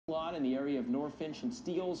lot in the area of Norfinch and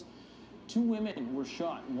Steeles. 2 women were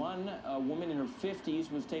shot. One, a woman in her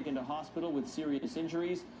 50s, was taken to hospital with serious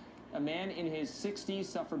injuries. A man in his 60s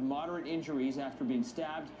suffered moderate injuries after being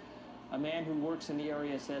stabbed. A man who works in the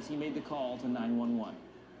area says he made the call to 911.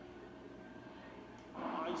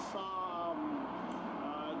 I saw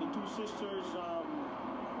the 2 sisters,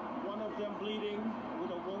 one of them bleeding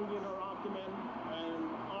with a wound in her abdomen and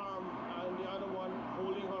arm, and the other one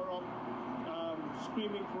holding her up,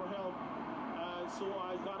 screaming for help. And so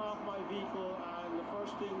I got off my vehicle, and the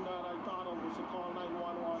first thing that I thought of was to call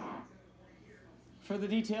 911. For the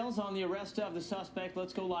details on the arrest of the suspect,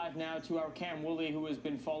 let's go live now to our Cam Woolley, who has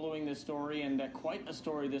been following this story, and quite a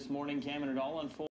story this morning, Cam, and it all unfolded.